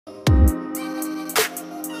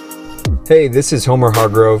Hey, this is Homer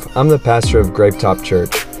Hargrove. I'm the pastor of Grapetop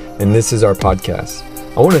Church, and this is our podcast.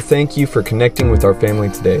 I want to thank you for connecting with our family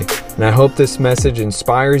today, and I hope this message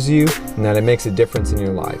inspires you and that it makes a difference in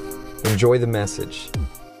your life. Enjoy the message.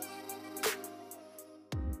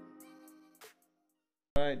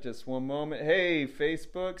 All right, just one moment. Hey,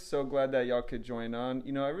 Facebook, so glad that y'all could join on.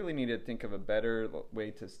 You know, I really need to think of a better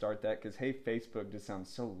way to start that because, hey, Facebook just sounds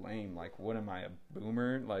so lame. Like, what am I, a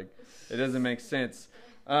boomer? Like, it doesn't make sense.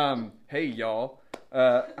 Hey, y'all.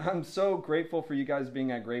 I'm so grateful for you guys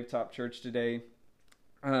being at Gravetop Church today.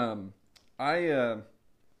 I've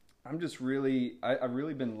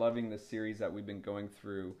really been loving the series that we've been going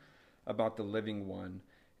through about the living one.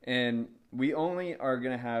 And we only are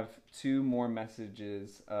going to have two more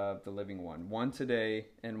messages of the living one today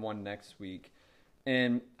and one next week.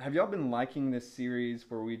 And have y'all been liking this series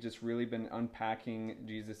where we've just really been unpacking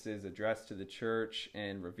Jesus's address to the church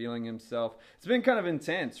and revealing himself? It's been kind of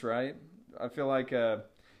intense, right? I feel like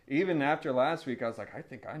even after last week, I was like, I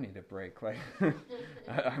think I need a break. Like,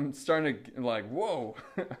 I'm starting to like, whoa.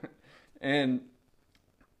 And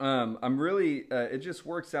I'm really, it just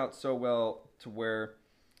works out so well to where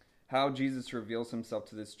how Jesus reveals himself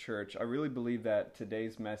to this church. I really believe that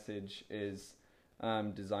today's message is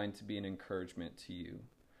designed to be an encouragement to you.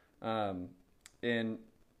 And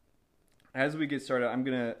as we get started, I'm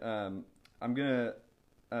gonna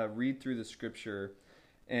read through the scripture,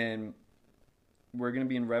 and we're gonna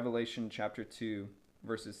be in Revelation chapter 2,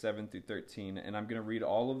 verses 7 through 13. And I'm gonna read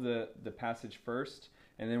all of the passage first,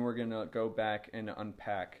 and then we're gonna go back and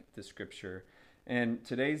unpack the scripture. And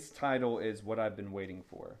today's title is "What I've Been Waiting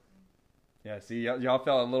For." Yeah, see, y'all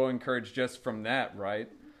felt a little encouraged just from that, right?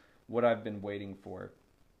 What I've been waiting for.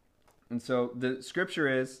 And so the scripture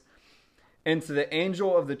is, "And to the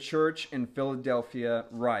angel of the church in Philadelphia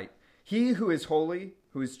write, He who is holy,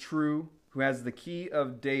 who is true, who has the key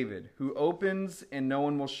of David, who opens and no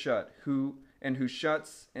one will shut, who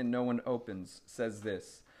shuts and no one opens, says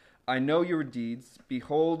this, I know your deeds.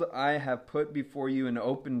 Behold, I have put before you an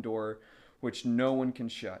open door, which no one can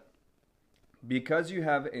shut. Because you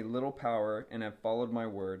have a little power and have followed my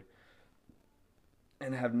word,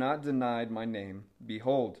 and have not denied my name,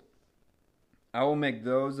 behold, I will make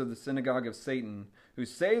those of the synagogue of Satan, who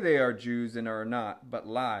say they are Jews and are not, but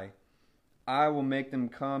lie. I will make them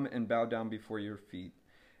come and bow down before your feet,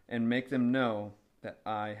 and make them know that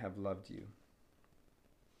I have loved you.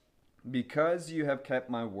 Because you have kept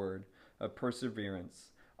my word of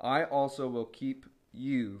perseverance, I also will keep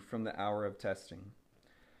you from the hour of testing,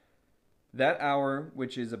 that hour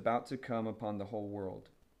which is about to come upon the whole world,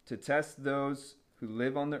 to test those who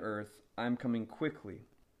live on the earth. I am coming quickly.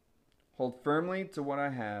 Hold firmly to what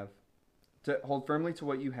you have,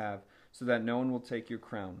 so that no one will take your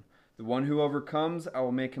crown. The one who overcomes, I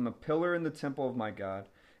will make him a pillar in the temple of my God,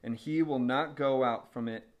 and he will not go out from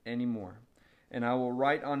it any more. And I will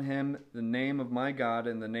write on him the name of my God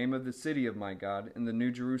and the name of the city of my God in the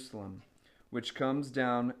New Jerusalem, which comes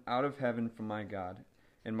down out of heaven from my God,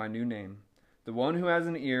 and my new name. The one who has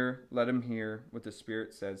an ear, let him hear what the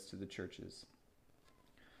Spirit says to the churches."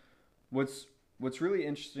 What's really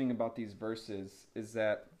interesting about these verses is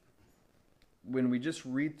that when we just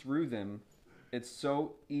read through them, it's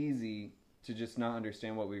so easy to just not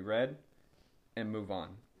understand what we read and move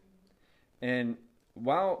on. And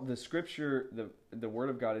while the scripture, the word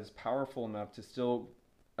of God is powerful enough to still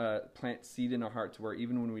plant seed in our heart to where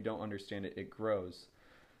even when we don't understand it, it grows.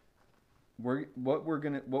 What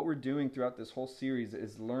we're doing throughout this whole series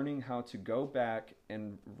is learning how to go back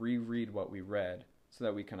and reread what we read so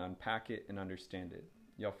that we can unpack it and understand it.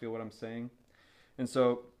 Y'all feel what I'm saying? And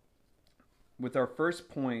so with our first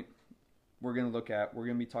point we're going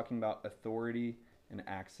to be talking about authority and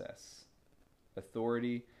access.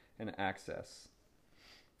 Authority and access.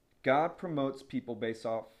 God promotes people based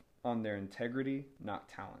on their integrity, not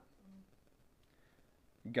talent.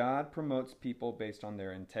 God promotes people based on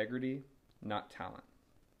their integrity, not talent.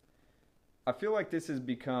 I feel like this has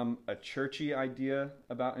become a churchy idea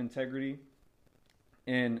about integrity.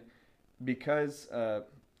 And because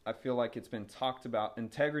I feel like it's been talked about,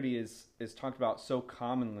 integrity is talked about so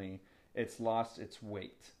commonly, it's lost its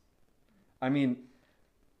weight. I mean,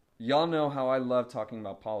 y'all know how I love talking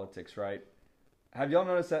about politics, right? Have y'all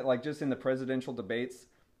noticed that, like, just in the presidential debates,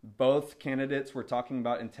 both candidates were talking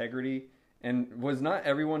about integrity, and was not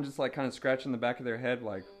everyone just like kind of scratching the back of their head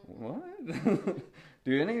like, what?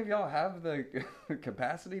 Do any of y'all have the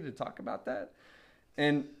capacity to talk about that?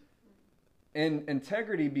 And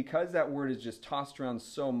integrity, because that word is just tossed around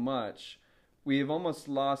so much, we have almost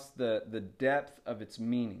lost the depth of its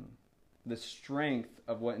meaning, the strength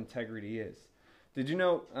of what integrity is. Did you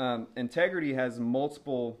know integrity has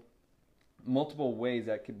multiple multiple ways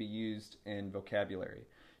that could be used in vocabulary.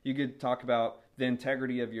 You could talk about the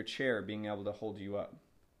integrity of your chair being able to hold you up.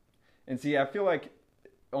 And see, I feel like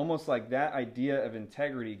almost like that idea of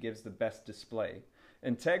integrity gives the best display.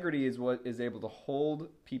 Integrity is what is able to hold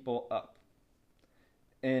people up.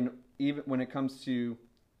 And even when it comes to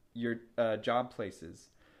your job places,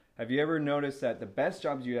 have you ever noticed that the best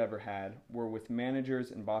jobs you ever had were with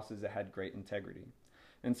managers and bosses that had great integrity?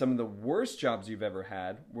 And some of the worst jobs you've ever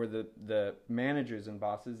had were the managers and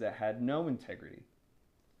bosses that had no integrity.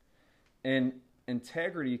 And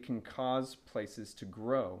integrity can cause places to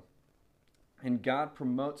grow. And God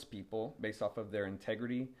promotes people based off of their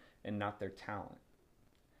integrity and not their talent.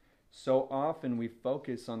 So often we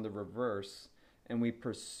focus on the reverse and we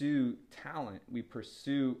pursue talent. We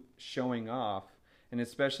pursue showing off. And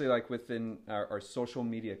especially like within our social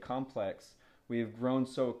media complex, we have grown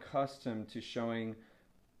so accustomed to showing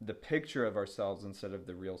the picture of ourselves instead of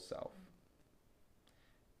the real self.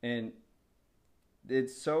 And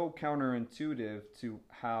it's so counterintuitive to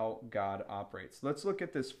how God operates. Let's look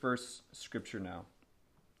at this first scripture now.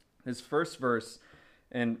 This first verse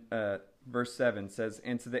in verse 7 says,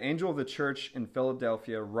 "And to the angel of the church in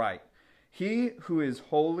Philadelphia write, He who is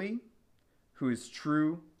holy, who is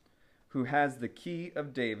true, who has the key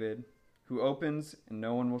of David, who opens and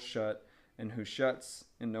no one will shut, and who shuts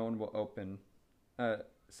and no one will open,"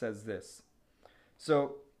 says this.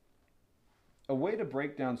 So a way to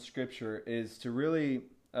break down scripture is to really,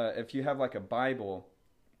 if you have like a Bible,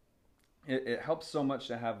 it helps so much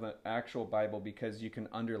to have the actual Bible because you can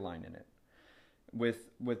underline in it.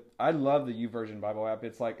 I love the YouVersion Bible app.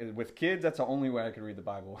 It's like with kids, that's the only way I can read the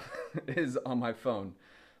Bible is on my phone.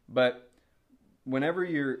 But whenever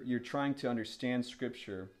you're trying to understand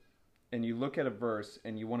scripture and you look at a verse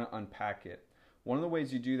and you want to unpack it, one of the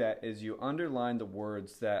ways you do that is you underline the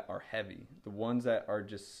words that are heavy, the ones that are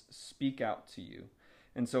just speak out to you.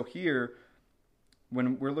 And so here,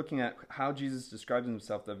 when we're looking at how Jesus describes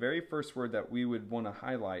himself, the very first word that we would want to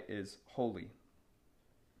highlight is holy.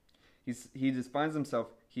 He defines himself,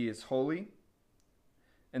 he is holy,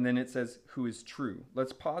 and then it says, who is true.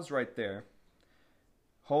 Let's pause right there.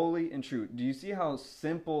 Holy and true. Do you see how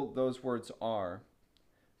simple those words are?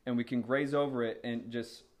 And we can graze over it and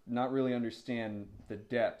just not really understand the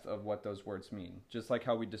depth of what those words mean, just like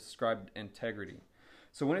how we described integrity.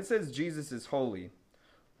 So when it says Jesus is holy,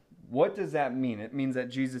 what does that mean? It means that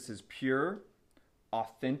Jesus is pure,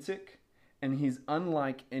 authentic, and he's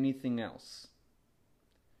unlike anything else.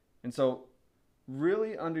 And so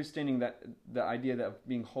really understanding that the idea of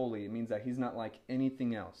being holy, it means that he's not like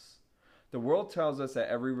anything else. The world tells us that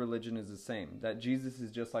every religion is the same, that Jesus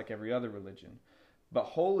is just like every other religion. But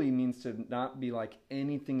holy means to not be like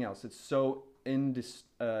anything else. It's so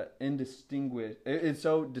indistinguished. It's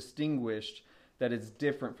so distinguished that it's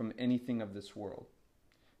different from anything of this world.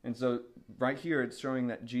 And so right here, it's showing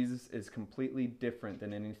that Jesus is completely different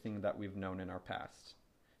than anything that we've known in our past.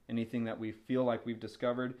 Anything that we feel like we've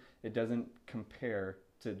discovered, it doesn't compare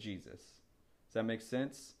to Jesus. Does that make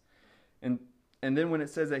sense? And then when it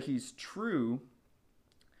says that he's true,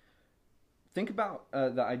 think about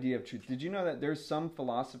the idea of truth. Did you know that there's some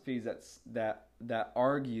philosophies that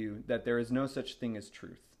argue that there is no such thing as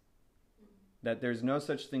truth? That there's no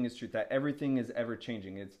such thing as truth, that everything is ever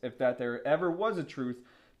changing. If that there ever was a truth,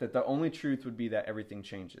 that the only truth would be that everything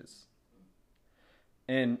changes.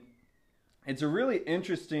 And it's a really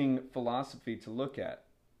interesting philosophy to look at.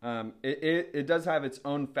 It does have its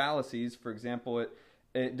own fallacies. For example,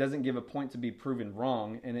 it doesn't give a point to be proven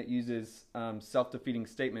wrong, and it uses self-defeating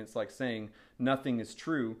statements like saying nothing is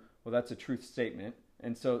true. Well, that's a truth statement.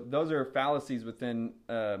 And so those are fallacies within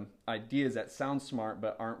ideas that sound smart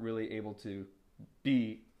but aren't really able to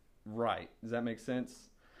be right. Does that make sense?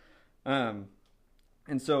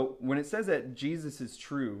 And so when it says that Jesus is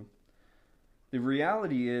true, the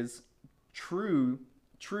reality is truth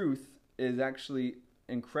is actually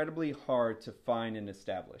incredibly hard to find and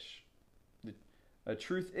establish. The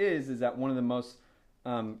truth is that one of the most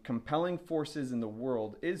compelling forces in the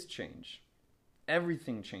world is change.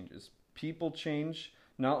 Everything changes. People change,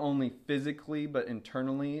 not only physically, but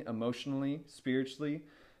internally, emotionally, spiritually.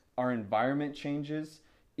 Our environment changes.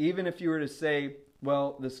 Even if you were to say,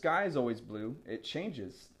 well, the sky is always blue, it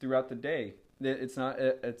changes throughout the day. It's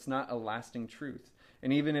not a lasting truth.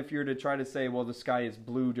 And even if you were to try to say, well, the sky is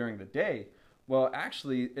blue during the day, well,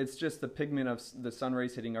 actually, it's just the pigment of the sun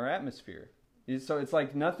rays hitting our atmosphere. So it's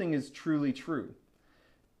like nothing is truly true.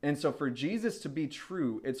 And so for Jesus to be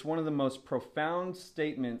true, it's one of the most profound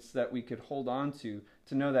statements that we could hold on to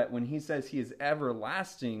know that when he says he is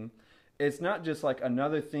everlasting, it's not just like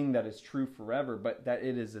another thing that is true forever, but that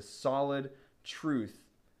it is a solid truth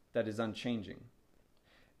that is unchanging.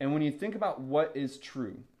 And when you think about what is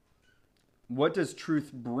true, what does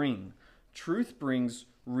truth bring? Truth brings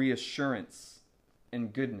reassurance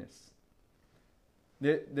and goodness.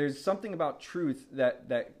 There's something about truth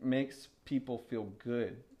that makes people feel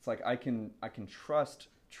good. It's like I can trust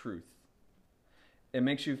truth. It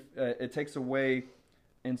makes you. It takes away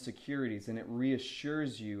insecurities and it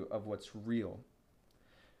reassures you of what's real.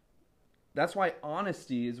 That's why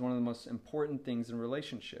honesty is one of the most important things in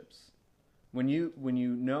relationships. When you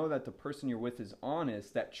know that the person you're with is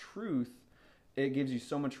honest, that truth, it gives you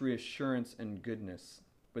so much reassurance and goodness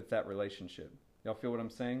with that relationship. Y'all feel what I'm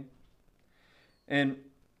saying? And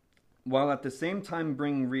while at the same time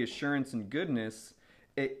bringing reassurance and goodness,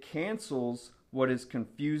 it cancels what is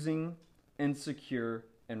confusing, insecure,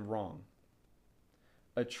 and wrong.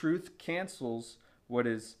 A truth cancels what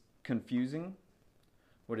is confusing,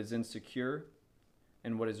 what is insecure,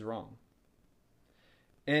 and what is wrong.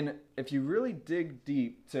 And if you really dig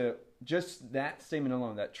deep to just that statement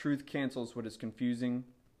alone, that truth cancels what is confusing,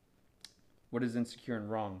 what is insecure, and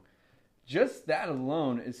wrong, just that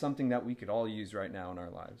alone is something that we could all use right now in our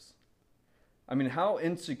lives. I mean, how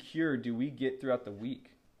insecure do we get throughout the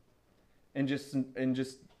week? And just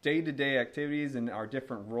day-to-day activities and our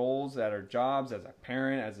different roles at our jobs, as a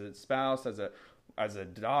parent, as a spouse, as a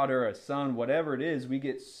daughter, a son, whatever it is, we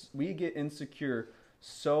get insecure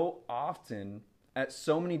so often at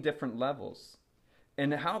so many different levels.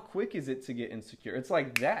 And how quick is it to get insecure? It's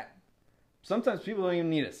like that. Sometimes people don't even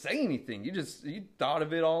need to say anything. You thought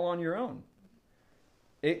of it all on your own.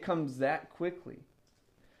 It comes that quickly.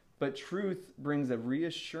 But truth brings a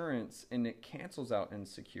reassurance and it cancels out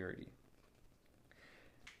insecurity.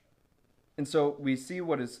 And so we see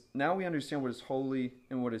now we understand what is holy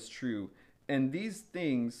and what is true. And these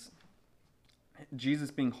things, Jesus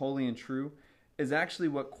being holy and true, is actually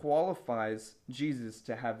what qualifies Jesus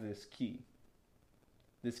to have this key.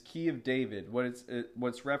 This key of David, what's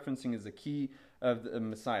referencing is the key of the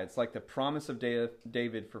Messiah. It's like the promise of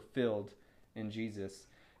David fulfilled in Jesus.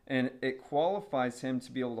 And it qualifies him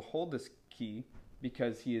to be able to hold this key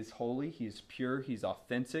because he is holy, he's pure, he's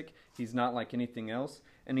authentic, he's not like anything else,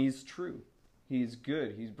 and he's true. He's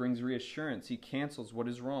good, he brings reassurance, he cancels what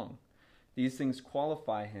is wrong. These things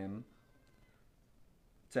qualify him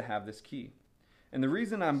to have this key. And the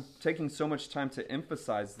reason I'm taking so much time to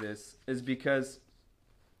emphasize this is because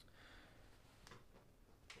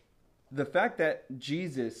the fact that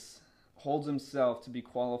Jesus holds himself to be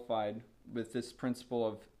qualified with this principle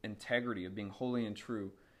of integrity, of being holy and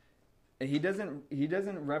true, he doesn't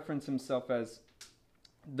reference himself as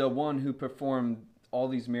the one who performed all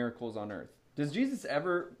these miracles on earth. Does Jesus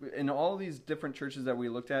ever, in all these different churches that we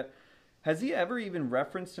looked at, has he ever even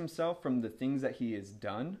referenced himself from the things that he has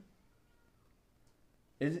done?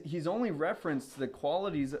 He's only referenced the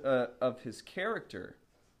qualities of his character,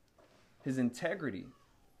 his integrity.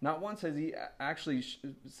 Not once has he actually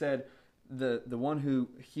said the one who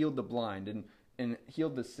healed the blind and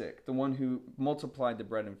healed the sick, the one who multiplied the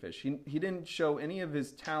bread and fish. He didn't show any of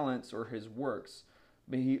his talents or his works,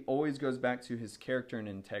 but he always goes back to his character and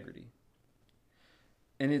integrity.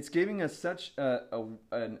 And it's giving us such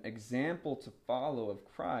an example to follow of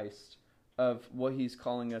Christ, of what he's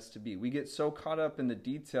calling us to be. We get so caught up in the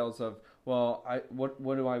details of, well, what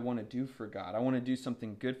do I want to do for God? I want to do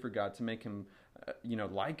something good for God to make him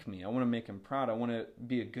like me. I want to make him proud. I want to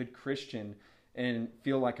be a good Christian and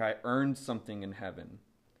feel like I earned something in heaven.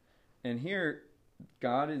 And here,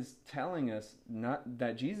 God is telling us not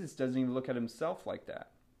that Jesus doesn't even look at himself like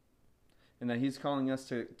that. And that he's calling us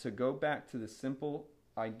to go back to the simple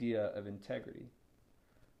idea of integrity,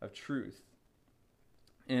 of truth.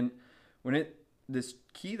 And when this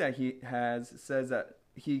key that he has says that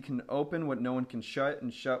he can open what no one can shut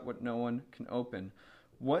and shut what no one can open.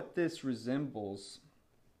 What this resembles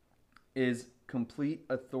is complete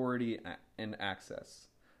authority and access.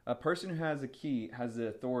 A person who has a key has the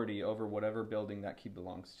authority over whatever building that key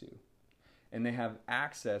belongs to. And they have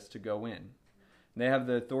access to go in. They have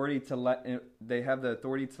the authority to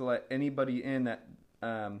let anybody in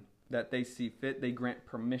that they see fit. They grant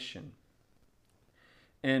permission.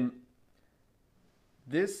 And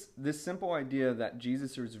this simple idea that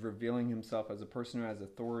Jesus is revealing himself as a person who has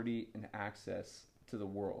authority and access to the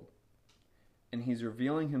world. And he's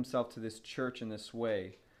revealing himself to this church in this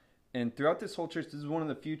way. And throughout this whole church, this is one of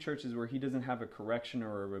the few churches where he doesn't have a correction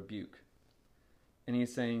or a rebuke. And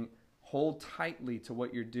he's saying, hold tightly to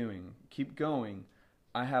what you're doing. Keep going.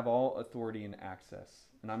 I have all authority and access.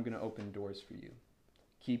 And I'm going to open doors for you.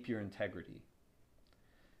 Keep your integrity.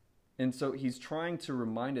 And so he's trying to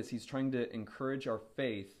remind us, he's trying to encourage our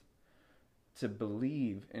faith to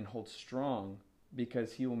believe and hold strong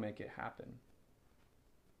because he will make it happen.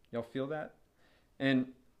 Y'all feel that? And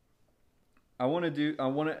I want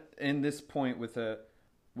to end this point with a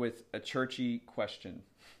churchy question.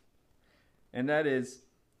 And that is,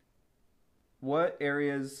 what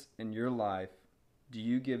areas in your life do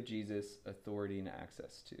you give Jesus authority and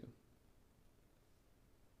access to?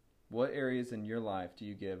 What areas in your life do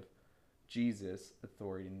you give Jesus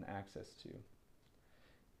authority and access to?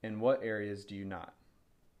 And what areas do you not?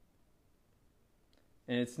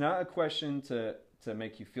 And it's not a question to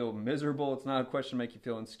make you feel miserable. It's not a question to make you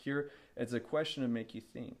feel insecure. It's a question to make you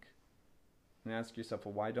think. And ask yourself,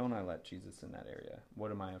 well, why don't I let Jesus in that area?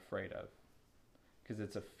 What am I afraid of? Because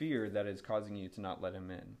it's a fear that is causing you to not let him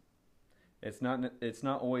in. It's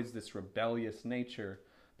not always this rebellious nature,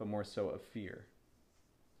 but more so a fear.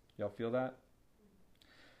 Y'all feel that?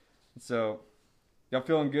 So, y'all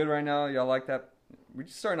feeling good right now? Y'all like that? We're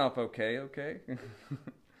just starting off okay?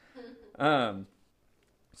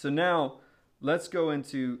 So now, let's go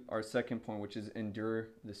into our second point, which is endure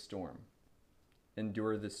the storm.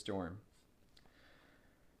 Endure the storm.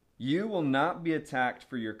 You will not be attacked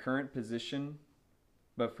for your current position,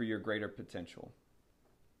 but for your greater potential.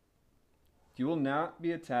 You will not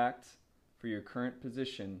be attacked for your current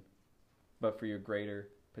position, but for your greater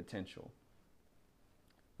potential.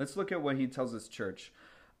 Let's look at what he tells his church.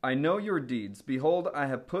 I know your deeds. Behold, I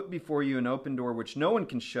have put before you an open door which no one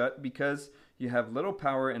can shut, because you have little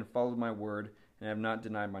power and followed my word and have not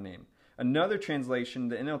denied my name. Another translation,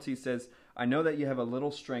 the NLT says, I know that you have a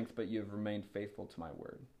little strength, but you have remained faithful to my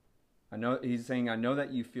word. He's saying, I know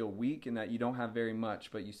that you feel weak and that you don't have very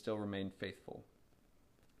much, but you still remain faithful.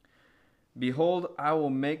 Behold, I will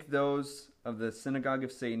make those of the synagogue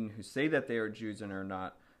of Satan who say that they are Jews and are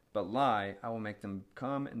not, but lie. I will make them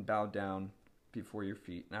come and bow down before your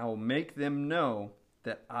feet, and I will make them know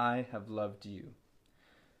that I have loved you.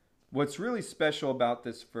 What's really special about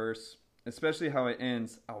this verse, especially how it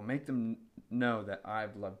ends, I will make them know that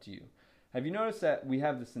I've loved you. Have you noticed that we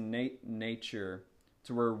have this innate nature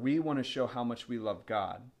to where we want to show how much we love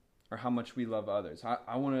God or how much we love others?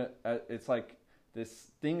 I want to, it's like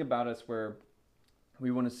this thing about us where we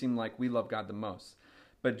want to seem like we love God the most.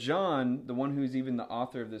 But John, the one who's even the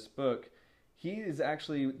author of this book, he is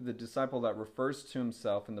actually the disciple that refers to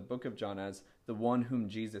himself in the book of John as the one whom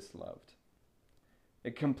Jesus loved.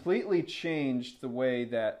 It completely changed the way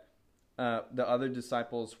that the other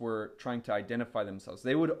disciples were trying to identify themselves.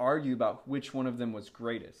 They would argue about which one of them was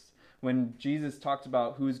greatest. When Jesus talked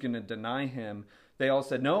about who's going to deny him, they all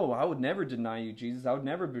said, no, I would never deny you, Jesus. I would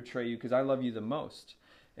never betray you because I love you the most.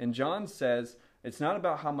 And John says, it's not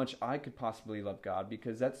about how much I could possibly love God,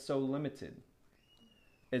 because that's so limited.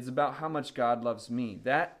 It's about how much God loves me.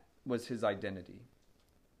 That was his identity.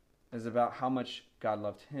 It's about how much God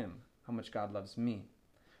loved him, how much God loves me,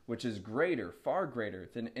 which is greater, far greater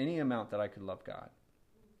than any amount that I could love God.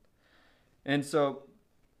 And so,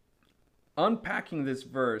 unpacking this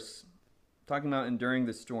verse, talking about enduring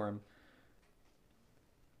the storm,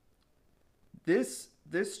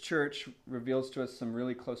 this church reveals to us some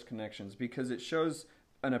really close connections, because it shows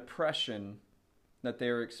an oppression that they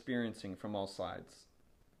are experiencing from all sides.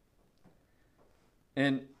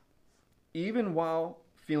 And even while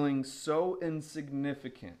feeling so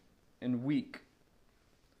insignificant and weak,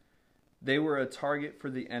 they were a target for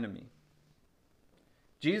the enemy.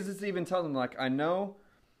 Jesus even tells them, like, I know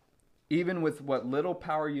even with what little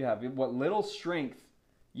power you have, what little strength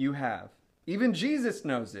you have, even Jesus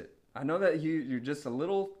knows it. I know that you're just a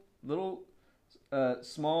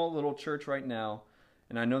small little church right now,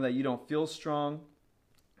 and I know that you don't feel strong.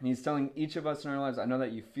 And he's telling each of us in our lives, I know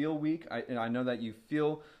that you feel weak, and I know that you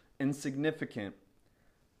feel insignificant,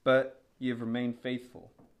 but you've remained faithful.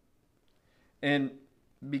 And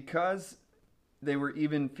because they were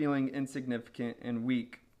even feeling insignificant and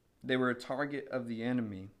weak, they were a target of the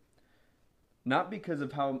enemy. Not because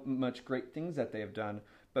of how much great things that they have done,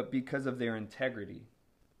 but because of their integrity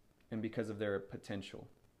and because of their potential.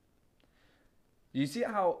 Do you see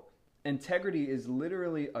how integrity is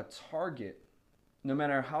literally a target? No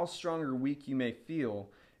matter how strong or weak you may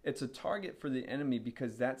feel, it's a target for the enemy,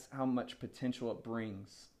 because that's how much potential it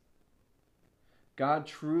brings. God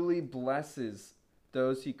truly blesses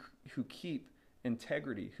those who keep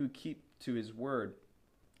integrity, who keep to his word.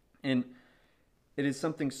 And it is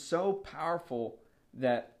something so powerful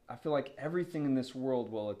that I feel like everything in this world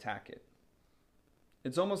will attack it.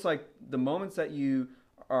 It's almost like the moments that you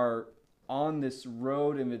are on this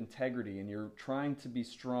road of integrity and you're trying to be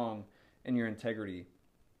strong in your integrity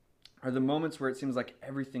are the moments where it seems like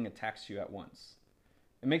everything attacks you at once.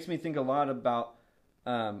 It makes me think a lot about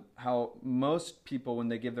how most people, when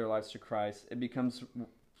they give their lives to Christ, it becomes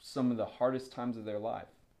some of the hardest times of their life.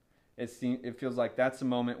 It feels like that's a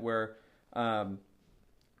moment where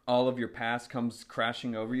all of your past comes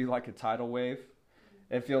crashing over you like a tidal wave.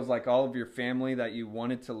 It feels like all of your family that you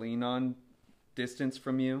wanted to lean on distance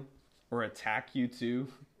from you or attack you too.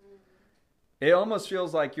 It almost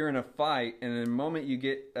feels like you're in a fight, and in the moment you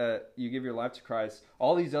give your life to Christ,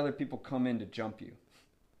 all these other people come in to jump you.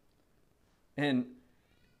 And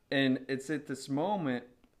it's at this moment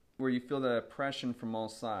where you feel the oppression from all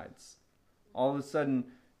sides. All of a sudden,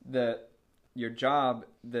 your job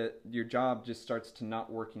just starts to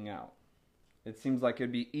not working out. It seems like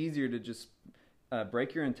it'd be easier to just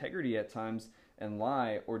break your integrity at times and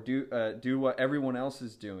lie, or do what everyone else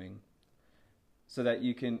is doing, so that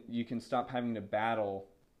you can stop having to battle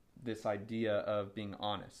this idea of being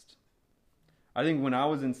honest. I think when I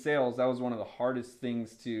was in sales, that was one of the hardest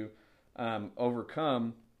things to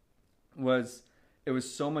overcome. It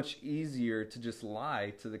was so much easier to just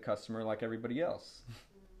lie to the customer like everybody else.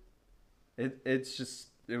 It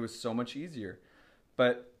was so much easier.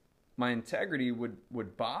 But my integrity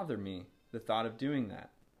would bother me, the thought of doing that.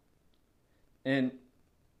 And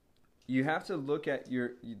you have to look at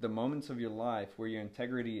the moments of your life where your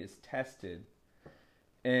integrity is tested.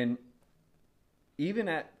 And even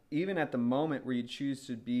at the moment where you choose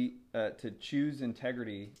to choose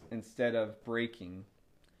integrity instead of breaking,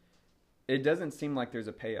 it doesn't seem like there's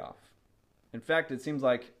a payoff. In fact, it seems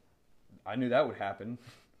like I knew that would happen.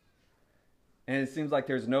 And it seems like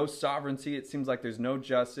there's no sovereignty. It seems like there's no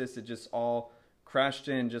justice. It just all crashed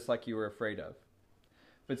in just like you were afraid of.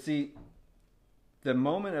 But see, the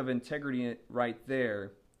moment of integrity right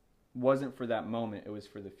there wasn't for that moment. It was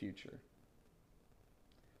for the future.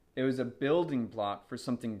 It was a building block for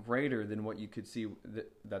something greater than what you could see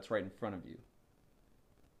that's right in front of you.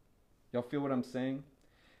 Y'all feel what I'm saying?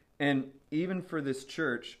 And even for this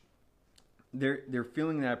church, they're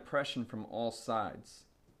feeling that oppression from all sides.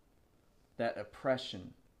 That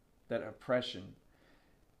oppression.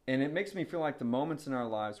 And it makes me feel like the moments in our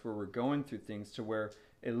lives where we're going through things to where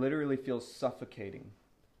it literally feels suffocating.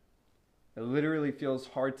 It literally feels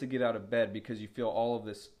hard to get out of bed because you feel all of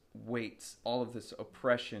this weight, all of this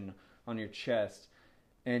oppression on your chest.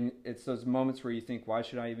 And it's those moments where you think, why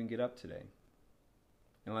should I even get up today?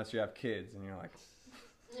 Unless you have kids and you're like,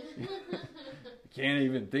 I can't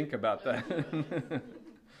even think about that.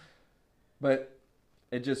 But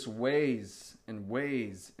it just weighs and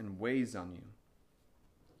weighs and weighs on you.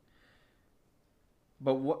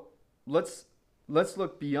 But let's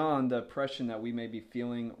look beyond the oppression that we may be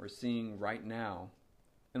feeling or seeing right now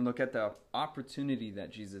and look at the opportunity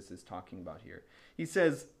that Jesus is talking about here. He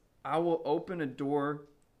says, I will open a door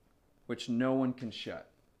which no one can shut.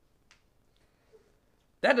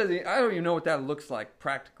 I don't even know what that looks like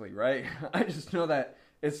practically, right? I just know that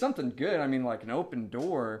it's something good. I mean, like an open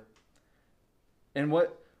door. And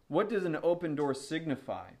what does an open door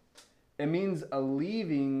signify? It means a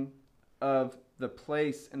leaving of the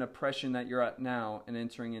place and oppression that you're at now and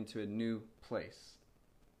entering into a new place.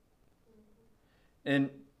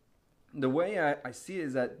 And the way I see it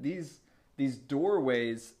is that these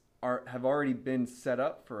doorways have already been set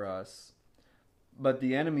up for us, but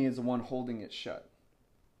the enemy is the one holding it shut.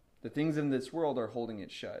 The things in this world are holding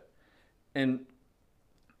it shut. And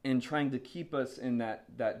trying to keep us in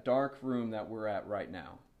that dark room that we're at right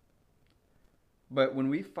now. But when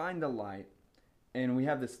we find the light, and we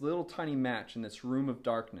have this little tiny match in this room of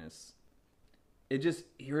darkness, it just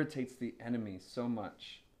irritates the enemy so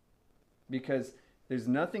much. Because there's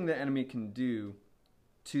nothing the enemy can do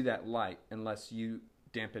to that light unless you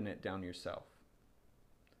dampen it down yourself.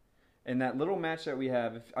 And that little match that we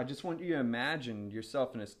have, I just want you to imagine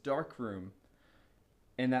yourself in this dark room,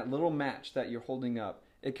 and that little match that you're holding up,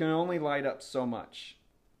 it can only light up so much.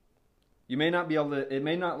 You may not be able to, it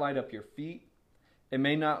may not light up your feet, it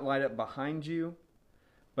may not light up behind you,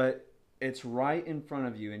 but it's right in front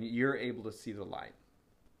of you and you're able to see the light.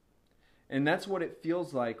 And that's what it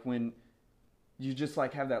feels like when you just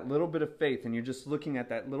like have that little bit of faith and you're just looking at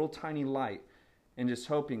that little tiny light and just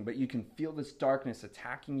hoping, but you can feel this darkness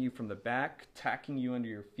attacking you from the back, attacking you under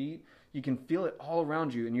your feet. You can feel it all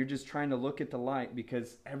around you and you're just trying to look at the light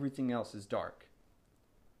because everything else is dark.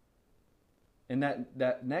 And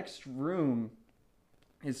that next room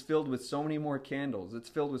is filled with so many more candles. It's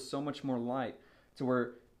filled with so much more light to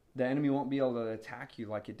where the enemy won't be able to attack you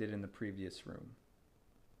like it did in the previous room.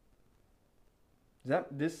 Is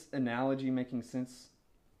that this analogy making sense?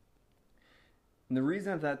 And the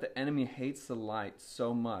reason that the enemy hates the light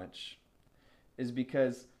so much is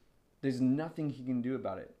because there's nothing he can do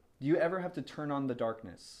about it. Do you ever have to turn on the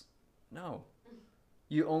darkness? No.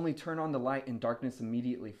 You only turn on the light and darkness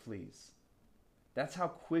immediately flees. That's how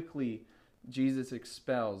quickly Jesus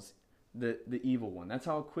expels the evil one. That's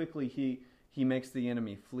how quickly he makes the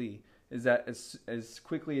enemy flee. Is that as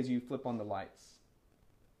quickly as you flip on the lights,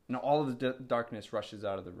 and all of the darkness rushes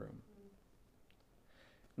out of the room.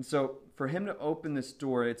 And so for him to open this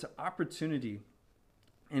door, it's an opportunity.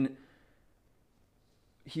 And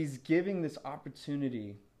he's giving this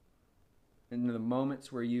opportunity in the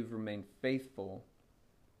moments where you've remained faithful,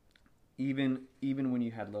 even when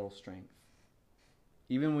you had little strength.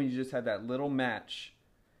 Even when you just had that little match,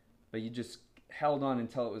 but you just held on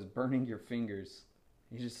until it was burning your fingers.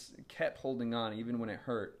 You just kept holding on even when it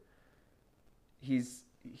hurt. He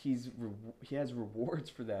has rewards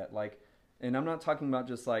for that. Like, and I'm not talking about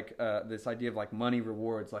just like this idea of like money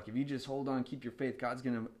rewards. Like if you just hold on, keep your faith, God's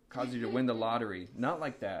going to cause you to win the lottery. Not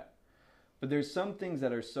like that. But there's some things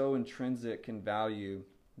that are so intrinsic in value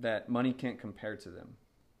that money can't compare to them.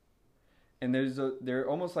 And they're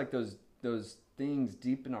almost like those things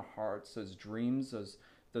deep in our hearts, those dreams,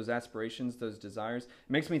 those aspirations, those desires. It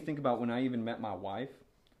makes me think about when I even met my wife.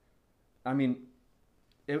 I mean,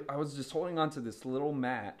 I was just holding on to this little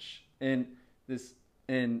match, and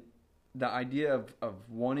the idea of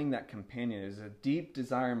wanting that companion is a deep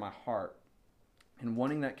desire in my heart, and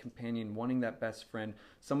wanting that companion, wanting that best friend,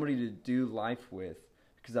 somebody to do life with,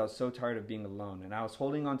 because I was so tired of being alone. And I was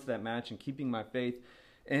holding on to that match and keeping my faith,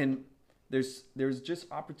 and there's just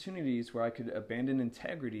opportunities where I could abandon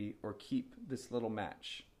integrity or keep this little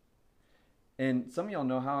match. And some of y'all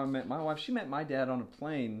know how I met my wife. She met my dad on a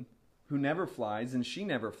plane, who never flies, and she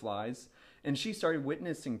never flies. And she started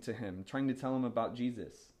witnessing to him, trying to tell him about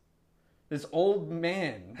Jesus. This old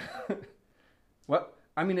man. What?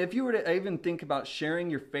 I mean, if you were to even think about sharing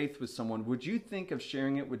your faith with someone, would you think of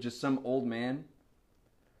sharing it with just some old man?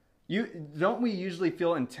 Don't we usually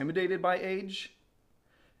feel intimidated by age?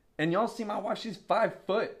 And y'all see my wife, she's 5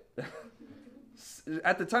 foot.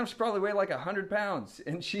 At the time, she probably weighed like 100 pounds.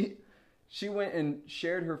 And she went and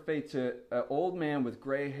shared her faith to an old man with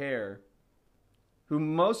gray hair, who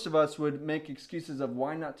most of us would make excuses of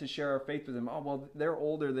why not to share our faith with him. Oh, well, they're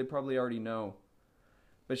older, they probably already know.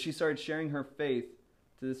 But she started sharing her faith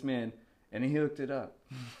to this man, and he hooked it up.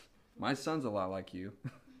 My son's a lot like you.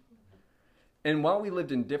 And while we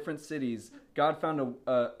lived in different cities, God found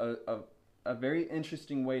a very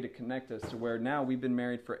interesting way to connect us to where now we've been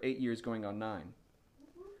married for 8 years going on 9.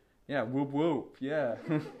 Yeah, whoop whoop, yeah.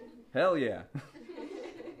 Hell yeah.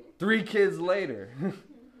 3 kids later.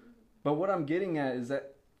 But what I'm getting at is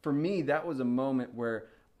that for me, that was a moment where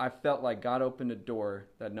I felt like God opened a door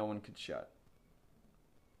that no one could shut.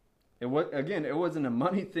 It wasn't a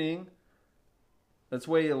money thing. That's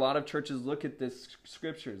the way a lot of churches look at this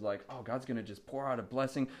scripture. It's like, oh, God's going to just pour out a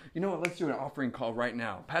blessing. You know what? Let's do an offering call right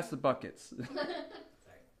now. Pass the buckets.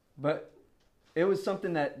 But it was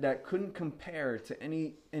something that couldn't compare to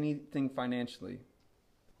anything financially.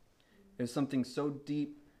 It was something so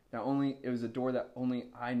deep that it was a door that only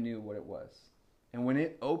I knew what it was. And when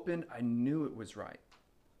it opened, I knew it was right.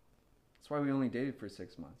 That's why we only dated for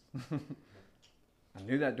 6 months. I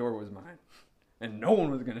knew that door was mine. And no one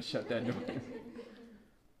was going to shut that door.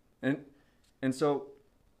 And so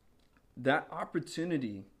that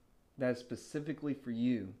opportunity that is specifically for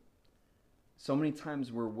you, so many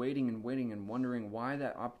times we're waiting and wondering why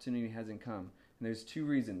that opportunity hasn't come. And there's 2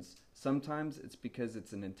 reasons. Sometimes it's because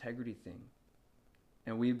it's an integrity thing.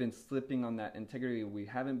 And we've been slipping on that integrity. We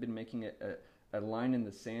haven't been making it a line in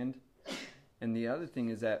the sand. And the other thing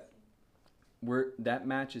is that that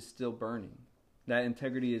match is still burning. That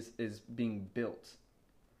integrity is being built.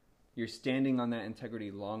 You're standing on that integrity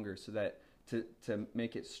longer so that to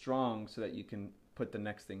make it strong so that you can put the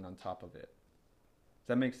next thing on top of it. Does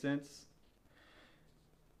that make sense?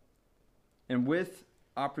 And with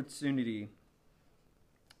opportunity,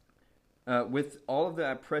 with all of the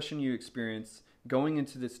oppression you experience going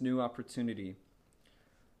into this new opportunity,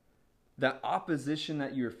 that opposition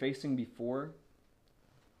that you were facing before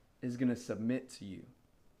is going to submit to you.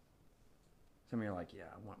 Some of you are like, yeah,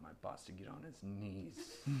 I want my boss to get on his knees.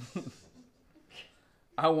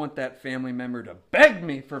 I want that family member to beg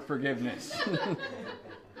me for forgiveness.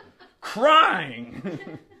 Crying.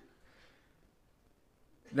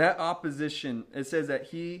 That opposition, it says that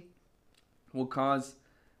he will cause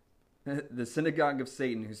the synagogue of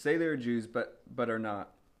Satan, who say they are Jews but are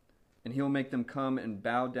not, and he will make them come and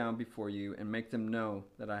bow down before you and make them know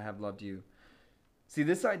that I have loved you. See,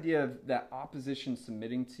 this idea of that opposition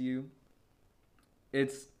submitting to you,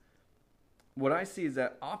 it's what I see is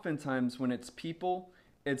that oftentimes when it's people,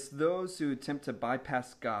 it's those who attempt to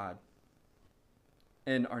bypass God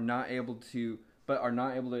and are not able to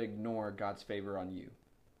ignore God's favor on you.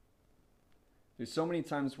 There's so many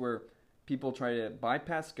times where people try to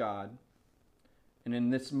bypass God. And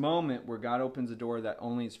in this moment where God opens a door that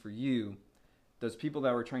only is for you, those people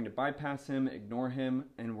that were trying to bypass him, ignore him,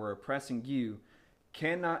 and were oppressing you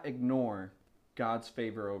cannot ignore God's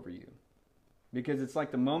favor over you. Because it's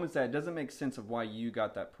like the moments that it doesn't make sense of why you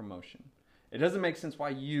got that promotion. It doesn't make sense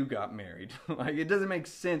why you got married. Like, it doesn't make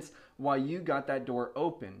sense why you got that door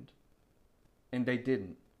opened and they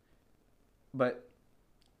didn't. But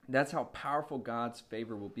that's how powerful God's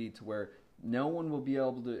favor will be, to where no one will be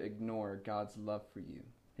able to ignore God's love for you,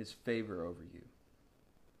 his favor over you.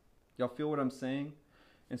 Y'all feel what I'm saying?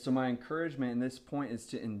 And so my encouragement in this point is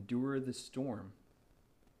to endure the storm.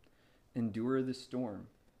 Endure the storm.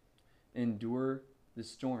 Endure the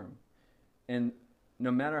storm. And no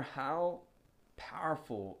matter how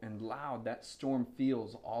powerful and loud that storm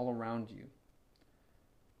feels all around you,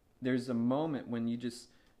 there's a moment when you just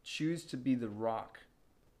choose to be the rock.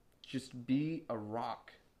 Just be a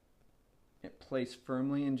rock. And place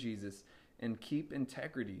firmly in Jesus and keep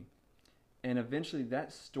integrity. And eventually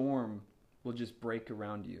that storm will just break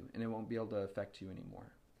around you and it won't be able to affect you anymore.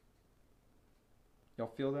 Y'all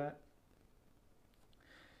feel that?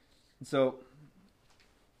 And so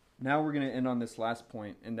now we're going to end on this last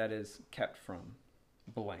point, and that is kept from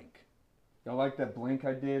blank. Y'all like that blank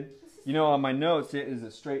I did? You know, on my notes, it is a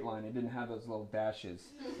straight line. It didn't have those little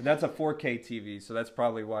dashes. But that's a 4K TV, so that's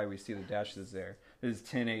probably why we see the dashes there. It is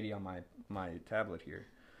 1080 on my tablet here.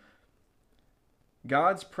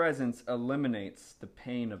 God's presence eliminates the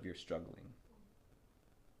pain of your struggling.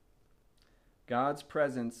 God's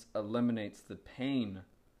presence eliminates the pain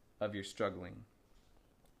of your struggling.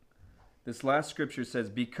 This last scripture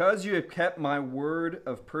says, "Because you have kept my word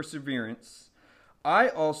of perseverance, I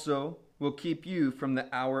also will keep you from the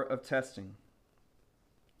hour of testing,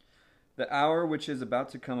 the hour which is about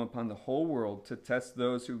to come upon the whole world to test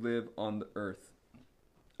those who live on the earth.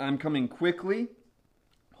 I'm coming quickly.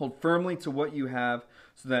 Hold firmly to what you have,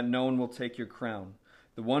 so that no one will take your crown.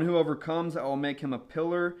 The one who overcomes, I will make him a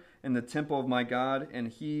pillar in the temple of my God, and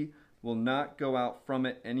he will not go out from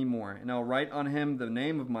it anymore. And I'll write on him the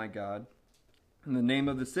name of my God, and the name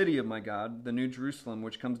of the city of my God, the new Jerusalem,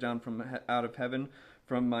 which comes down from out of heaven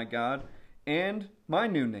from my God, and my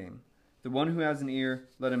new name. The one who has an ear,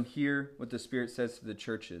 let him hear what the Spirit says to the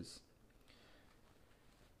churches."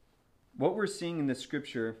 What we're seeing in this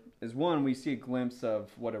scripture is, one, we see a glimpse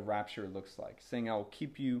of what a rapture looks like, saying, "I will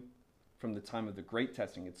keep you from the time of the great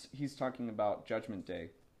testing." He's talking about Judgment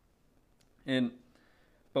Day.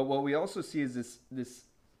 But what we also see is this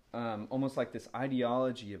almost like this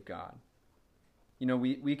ideology of God. You know,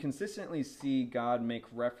 we consistently see God make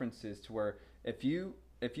references to where if you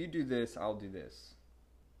do this, I'll do this.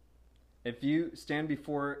 If you stand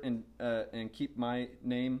before and keep my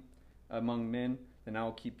name among men, then I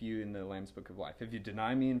will keep you in the Lamb's Book of Life. If you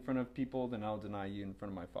deny me in front of people, then I'll deny you in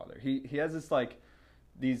front of my Father. He has this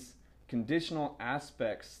these conditional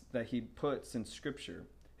aspects that he puts in Scripture.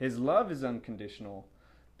 His love is unconditional,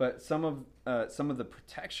 but some of the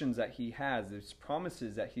protections that he has, these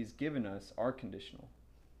promises that he's given us, are conditional.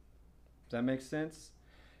 Does that make sense?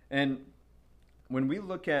 And when we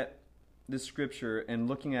look at this scripture and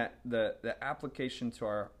looking at the application to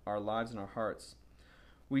our lives and our hearts,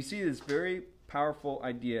 we see this very powerful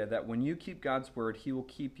idea that when you keep God's word, he will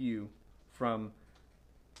keep you from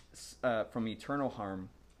eternal harm,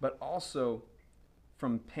 but also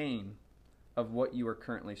from pain of what you are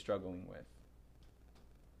currently struggling with.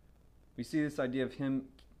 We see this idea of him,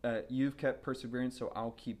 you've kept perseverance, so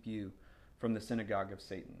I'll keep you from the synagogue of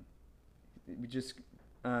Satan.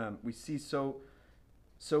 We see so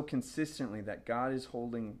consistently that God is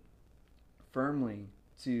holding firmly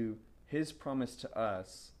to his promise to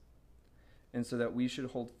us, and so that we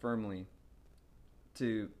should hold firmly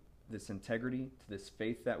to this integrity, to this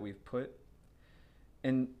faith that we've put.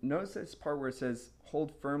 And notice this part where it says,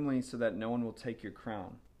 "Hold firmly so that no one will take your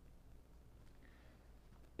crown."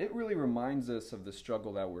 It really reminds us of the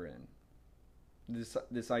struggle that we're in.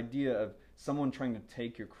 This idea of someone trying to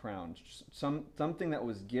take your crown, something that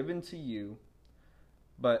was given to you,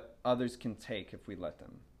 but others can take if we let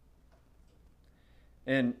them.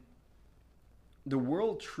 And the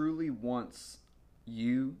world truly wants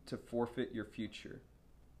you to forfeit your future.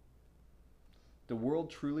 The world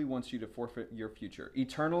truly wants you to forfeit your future,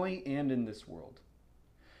 eternally and in this world.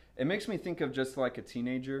 It makes me think of just like a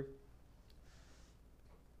teenager.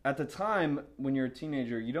 At the time when you're a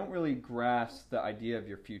teenager, you don't really grasp the idea of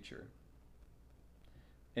your future.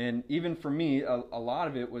 And even for me, a lot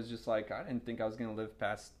of it was just like, I didn't think I was going to live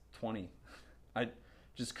past 20. I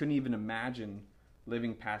just couldn't even imagine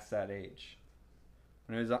living past that age.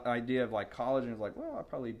 When it was the idea of like college, and it was like, well, I'll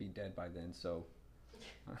probably be dead by then, so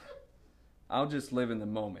I'll just live in the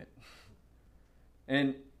moment.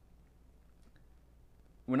 And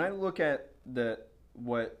when I look at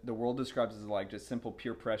what the world describes as like just simple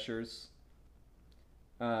peer pressures,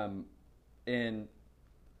 and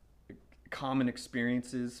common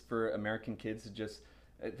experiences for American kids,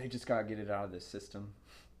 they just gotta get it out of this system.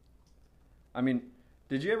 I mean,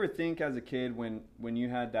 did you ever think as a kid when you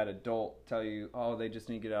had that adult tell you, oh, they just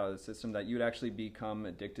need to get out of the system, that you'd actually become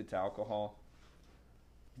addicted to alcohol?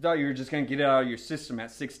 You thought you were just going to get it out of your system at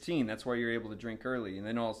 16. That's why you're able to drink early. And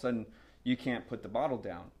then all of a sudden, you can't put the bottle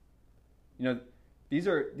down. You know, these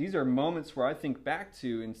are moments where I think back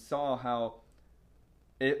to and saw how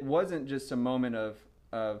it wasn't just a moment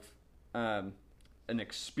of an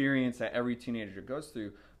experience that every teenager goes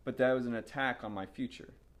through, but that was an attack on my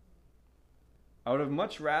future. I would have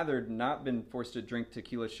much rather not been forced to drink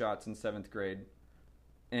tequila shots in 7th grade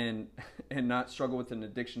and not struggle with an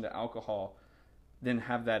addiction to alcohol than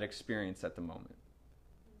have that experience at the moment.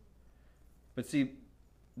 But see,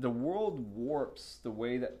 the world warps the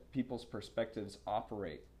way that people's perspectives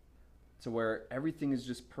operate to where everything is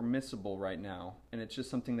just permissible right now, and it's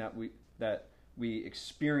just something that we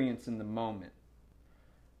experience in the moment.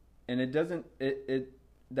 And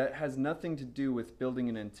that has nothing to do with building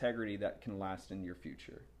an integrity that can last in your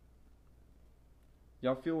future.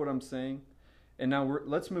 Y'all feel what I'm saying? And now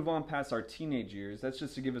let's move on past our teenage years. That's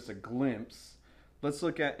just to give us a glimpse. Let's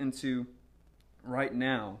look into right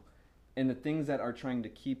now and the things that are trying to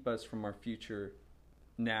keep us from our future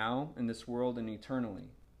now in this world and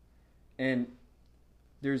eternally. And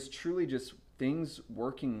there's truly just things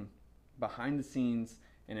working behind the scenes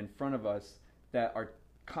and in front of us that are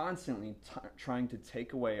constantly trying to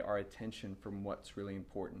take away our attention from what's really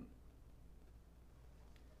important.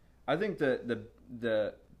 I think the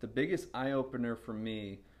biggest eye-opener for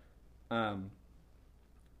me,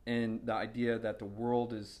 and the idea that the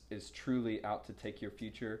world is truly out to take your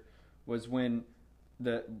future, was when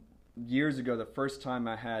years ago, the first time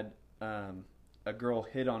I had a girl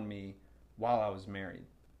hit on me while I was married.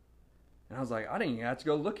 And I was like, I didn't even have to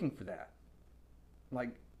go looking for that.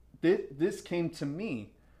 Like, this came to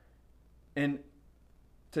me. And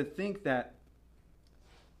to think that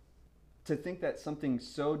something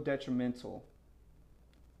so detrimental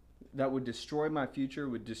that would destroy my future,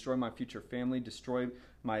 would destroy my future family, destroy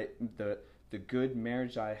the good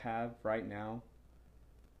marriage I have right now,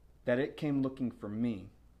 that it came looking for me.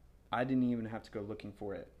 I didn't even have to go looking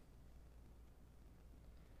for it.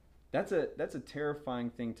 That's a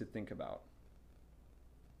terrifying thing to think about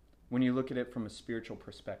when you look at it from a spiritual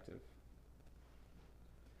perspective.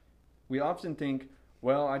 We often think,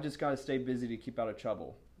 well, I just got to stay busy to keep out of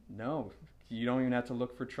trouble. No, you don't even have to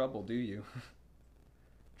look for trouble, do you?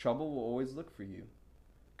 Trouble will always look for you,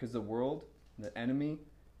 because the world, the enemy,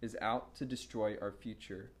 is out to destroy our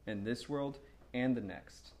future in this world and the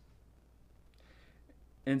next.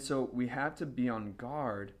 And so we have to be on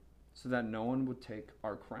guard so that no one would take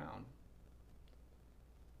our crown.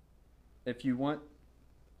 If you want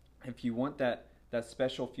that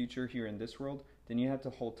special future here in this world, then you have to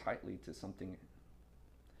hold tightly to something.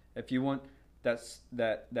 If you want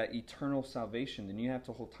that eternal salvation, then you have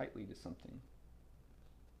to hold tightly to something.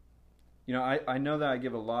 You know, I know that I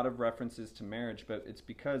give a lot of references to marriage, but it's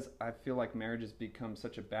because I feel like marriage has become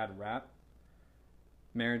such a bad rap.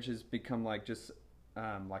 Marriage has become like just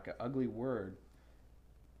like an ugly word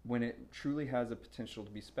when it truly has a potential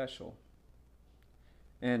to be special.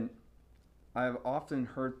 And I've often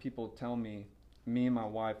heard people tell me and my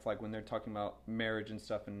wife, like when they're talking about marriage and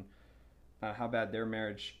stuff and how bad their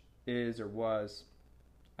marriage is or was,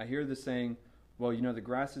 I hear the saying, well, you know, the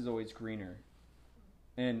grass is always greener.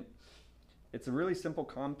 And it's a really simple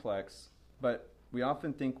complex, but we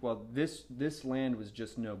often think, well, this land was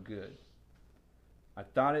just no good. I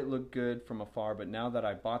thought it looked good from afar, but now that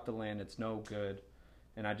I bought the land, it's no good,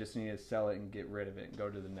 and I just need to sell it and get rid of it and go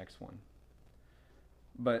to the next one.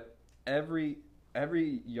 But every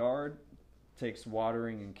yard takes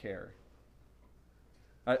watering and care.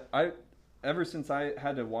 I ever since I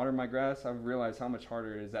had to water my grass, I've realized how much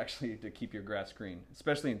harder it is actually to keep your grass green,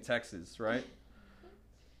 especially in Texas, right?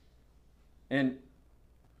 And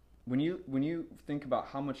when you think about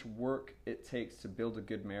how much work it takes to build a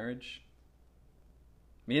good marriage,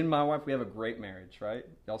 me and my wife, we have a great marriage, right?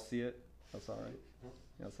 Y'all see it? That's all right.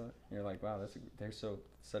 Y'all saw it? You're like, wow, they're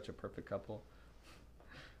such a perfect couple.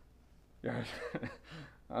 Yeah.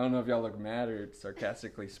 I don't know if y'all look mad or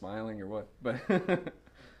sarcastically smiling or what,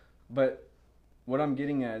 but what I'm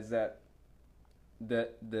getting at is that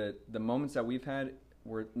the moments that we've had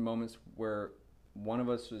were moments where one of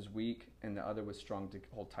us was weak and the other was strong to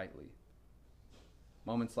hold tightly.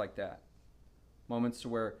 Moments like that. Moments to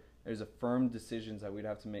where There's a firm decisions that we'd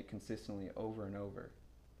have to make consistently over and over.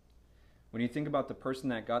 When you think about the person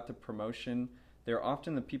that got the promotion, they're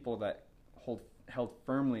often the people that held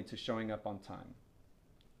firmly to showing up on time,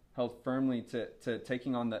 held firmly to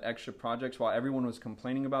taking on the extra projects while everyone was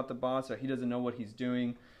complaining about the boss, or he doesn't know what he's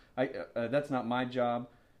doing. That's not my job.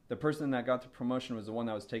 The person that got the promotion was the one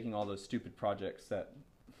that was taking all those stupid projects that,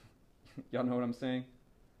 y'all know what I'm saying?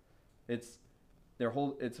 It's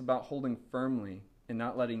about holding firmly and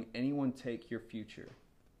not letting anyone take your future.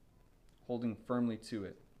 Holding firmly to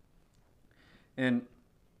it. And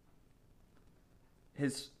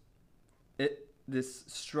this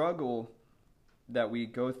struggle that we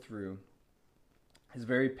go through is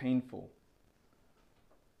very painful.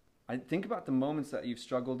 I think about the moments that you've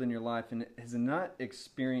struggled in your life, and has not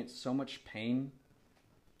experienced so much pain.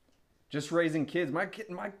 Just raising kids. My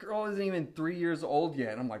girl isn't even 3 years old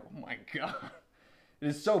yet. And I'm like, oh my God. It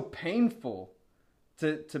is so painful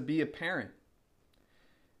to be a parent.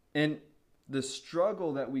 And the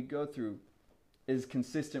struggle that we go through is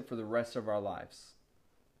consistent for the rest of our lives.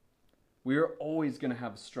 We are always going to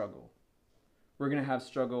have a struggle. We're going to have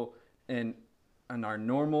struggle in the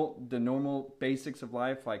normal basics of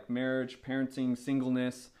life, like marriage, parenting,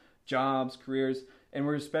 singleness, jobs, careers. And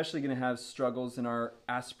we're especially going to have struggles in our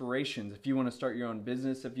aspirations. If you want to start your own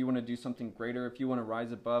business, if you want to do something greater, if you want to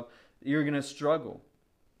rise above, you're going to struggle.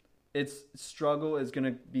 Struggle is going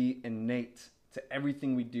to be innate to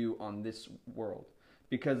everything we do on this world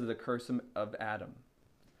because of the curse of Adam.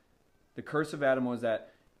 The curse of Adam was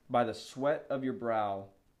that by the sweat of your brow,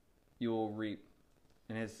 you will reap.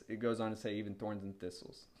 And it goes on to say even thorns and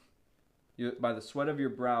thistles. By the sweat of your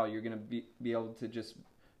brow, you're going to be able to just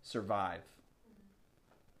survive.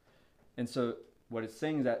 And so what it's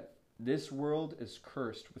saying is that this world is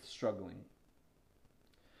cursed with struggling.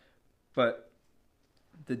 But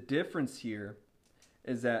the difference here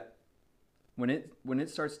is that when it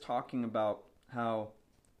starts talking about how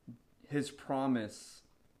his promise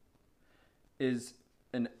is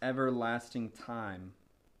an everlasting time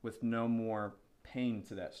with no more pain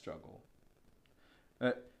to that struggle.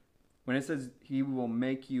 When it says he will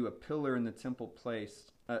make you a pillar in the temple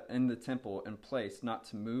and place not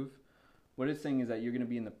to move, what it's saying is that you're going to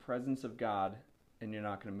be in the presence of God and you're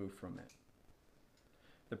not going to move from it.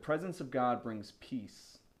 The presence of God brings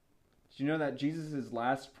peace. Do you know that Jesus'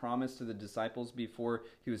 last promise to the disciples before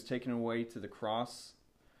he was taken away to the cross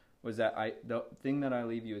was that the thing that I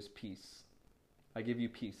leave you is peace. I give you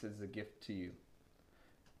peace as a gift to you.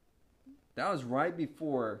 That was right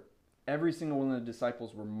before every single one of the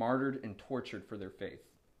disciples were martyred and tortured for their faith.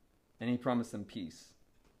 And he promised them peace.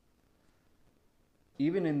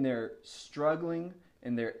 Even in their struggling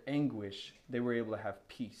and their anguish, they were able to have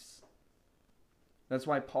peace. That's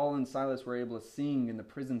why Paul and Silas were able to sing in the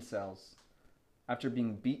prison cells after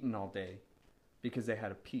being beaten all day, because they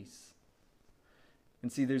had a peace.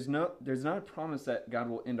 And see, there's not a promise that God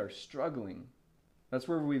will end our struggling. That's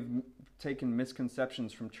where we've taken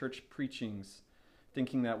misconceptions from church preachings,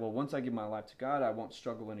 thinking that, well, once I give my life to God, I won't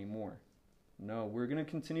struggle anymore. No, we're going to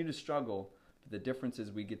continue to struggle, but the difference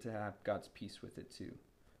is we get to have God's peace with it too.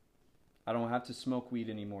 I don't have to smoke weed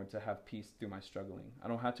anymore to have peace through my struggling. I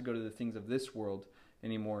don't have to go to the things of this world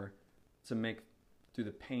anymore to make through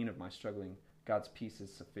the pain of my struggling. God's peace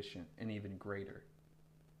is sufficient and even greater.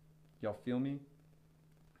 Y'all feel me?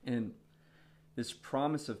 And this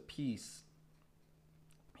promise of peace,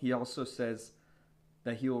 he also says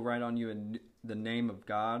that he will write on you the name of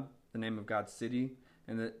God, the name of God's city,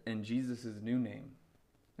 and Jesus' new name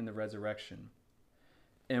in the resurrection.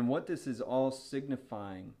 And what this is all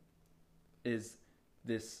signifying is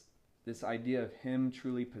this idea of him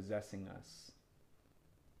truly possessing us,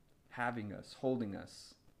 having us, holding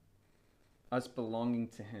us belonging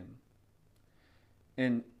to him.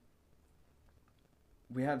 And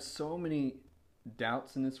we have so many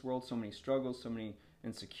doubts in this world, so many struggles, so many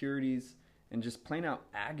insecurities, and just plain out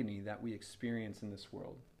agony that we experience in this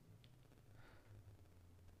world.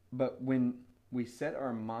 But when we set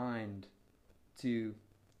our mind to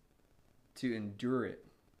endure it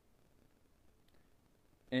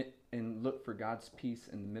and look for God's peace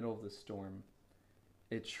in the middle of the storm,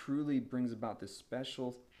 it truly brings about this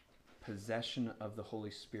special possession of the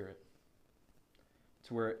Holy Spirit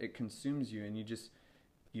to where it consumes you and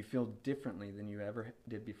you feel differently than you ever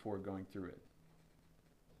did before going through it.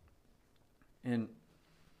 And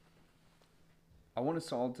I want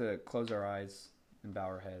us all to close our eyes and bow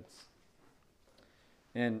our heads.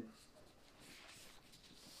 And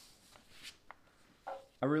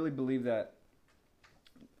I really believe that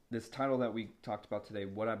this title that we talked about today,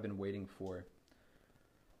 What I've Been Waiting For,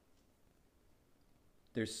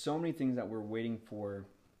 there's so many things that we're waiting for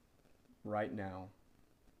right now.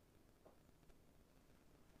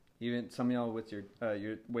 Even some of y'all with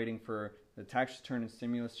you're waiting for the tax return and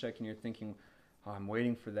stimulus check, and you're thinking, oh, I'm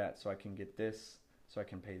waiting for that so I can get this, so I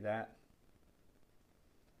can pay that.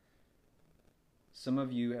 Some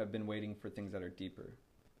of you have been waiting for things that are deeper.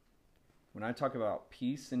 When I talk about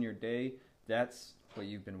peace in your day, that's what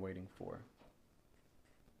you've been waiting for.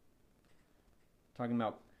 Talking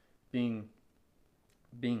about being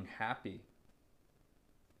happy.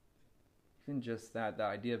 Even just that, the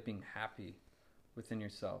idea of being happy within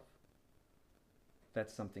yourself.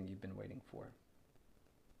 That's something you've been waiting for.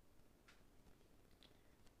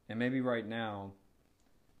 And maybe right now,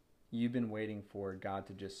 you've been waiting for God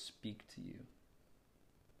to just speak to you.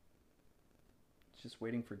 Just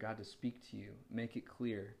waiting for God to speak to you. Make it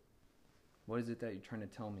clear. What is it that you're trying to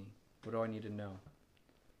tell me? What do I need to know?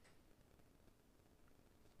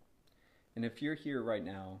 And if you're here right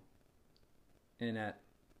now, and at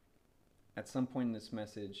some point in this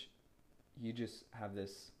message, you just have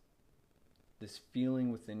this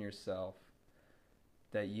feeling within yourself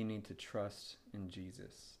that you need to trust in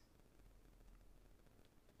Jesus.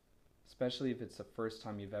 Especially if it's the first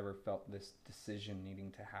time you've ever felt this decision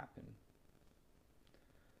needing to happen.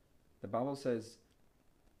 The Bible says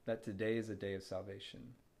that today is a day of salvation.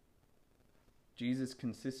 Jesus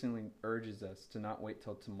consistently urges us to not wait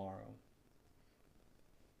till tomorrow,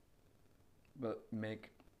 but make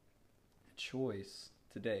a choice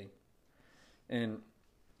today. And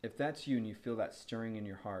if that's you and you feel that stirring in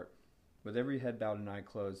your heart, with every head bowed and eye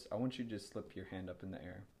closed, I want you to just slip your hand up in the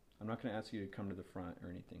air. I'm not going to ask you to come to the front or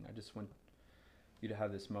anything. I just want you to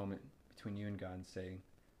have this moment between you and God and say,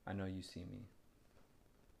 I know you see me.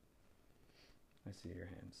 I see your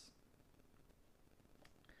hands.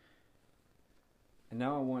 And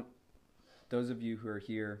now I want those of you who are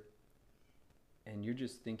here and you're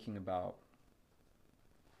just thinking about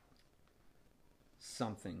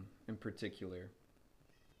something in particular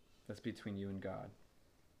that's between you and God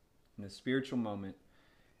in a spiritual moment,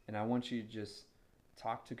 and I want you to just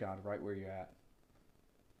talk to God right where you're at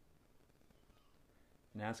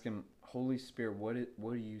and ask Him, Holy Spirit, what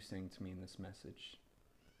are you saying to me in this message?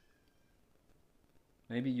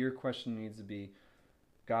 Maybe your question needs to be,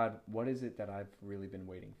 God, what is it that I've really been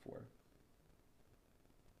waiting for?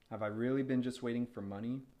 Have I really been just waiting for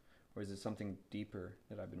money? Or is it something deeper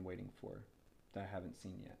that I've been waiting for that I haven't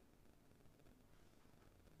seen yet?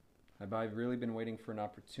 Have I really been waiting for an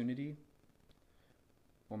opportunity?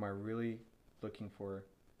 Or am I really looking for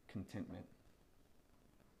contentment?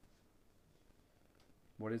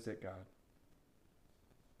 What is it, God?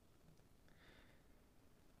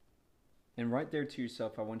 And right there to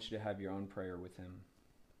yourself, I want you to have your own prayer with Him.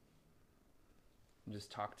 And just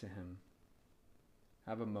talk to Him.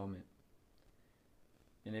 Have a moment.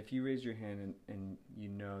 And if you raise your hand and you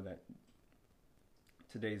know that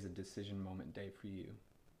today is a decision moment day for you,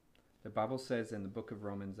 the Bible says in the book of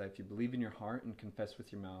Romans that if you believe in your heart and confess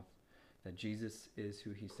with your mouth that Jesus is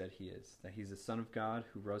who He said He is, that He's the Son of God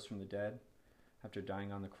who rose from the dead after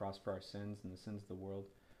dying on the cross for our sins and the sins of the world,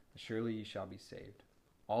 surely you shall be saved.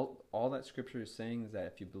 All that Scripture is saying is that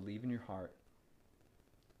if you believe in your heart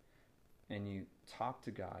and you talk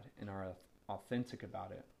to God and are authentic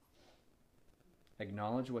about it,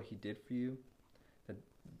 acknowledge what He did for you,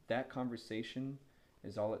 that conversation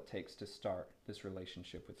is all it takes to start this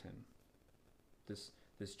relationship with Him,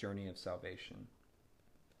 this journey of salvation.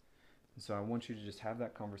 And so I want you to just have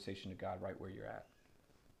that conversation to God right where you're at.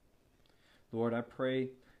 Lord, I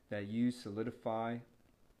pray that you solidify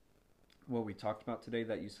what we talked about today,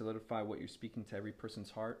 that you solidify what you're speaking to every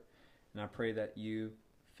person's heart. And I pray that you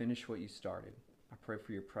finish what you started. I pray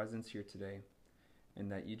for your presence here today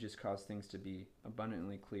and that you just cause things to be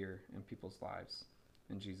abundantly clear in people's lives.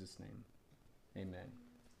 In Jesus' name,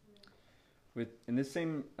 amen. In this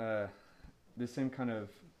same kind of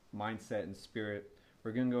mindset and spirit,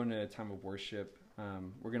 we're going to go into a time of worship.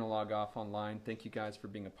 We're going to log off online. Thank you guys for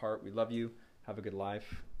being a part. We love you. Have a good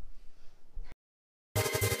life.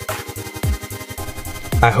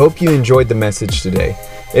 I hope you enjoyed the message today.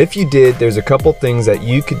 If you did, there's a couple things that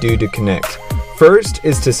you could do to connect. First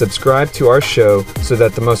is to subscribe to our show so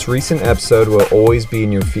that the most recent episode will always be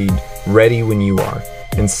in your feed, ready when you are.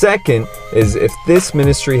 And second is if this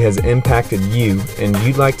ministry has impacted you and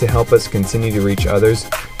you'd like to help us continue to reach others,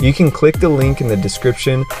 you can click the link in the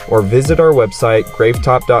description or visit our website,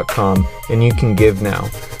 gravetop.com, and you can give now.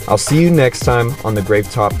 I'll see you next time on the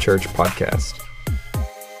Gravetop Church podcast.